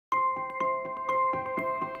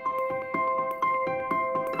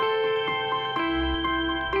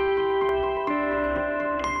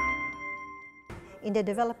in the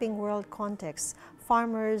developing world context,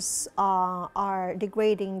 farmers are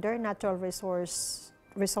degrading their natural resource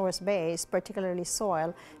base, particularly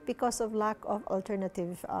soil, because of lack of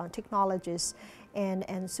alternative technologies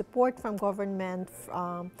and support from government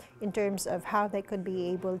in terms of how they could be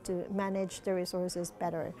able to manage the resources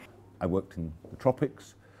better. I worked in the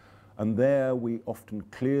tropics, and there we often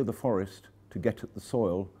clear the forest to get at the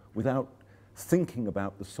soil without thinking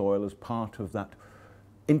about the soil as part of that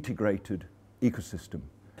integrated ecosystem.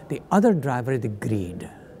 The other driver is the greed.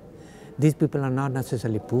 These people are not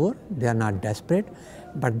necessarily poor, they are not desperate,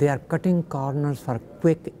 but they are cutting corners for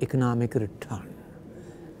quick economic return.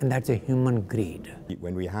 And that's a human greed.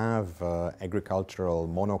 When we have agricultural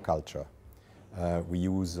monoculture, we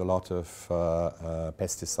use a lot of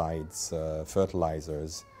pesticides,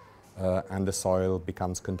 fertilizers, and the soil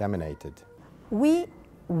becomes contaminated. We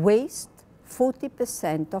waste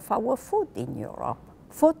 40% of our food in Europe.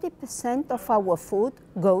 40% of our food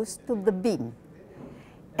goes to the bin.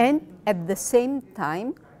 And at the same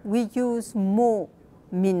time, we use more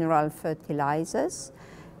mineral fertilizers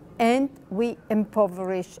and we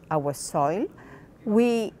impoverish our soil.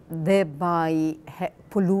 We thereby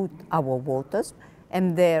pollute our waters,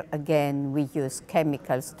 and there again we use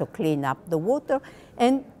chemicals to clean up the water,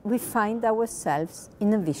 and we find ourselves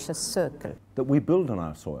in a vicious circle. That we build on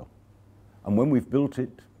our soil, and when we've built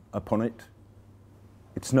it upon it,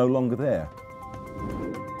 it's no longer there.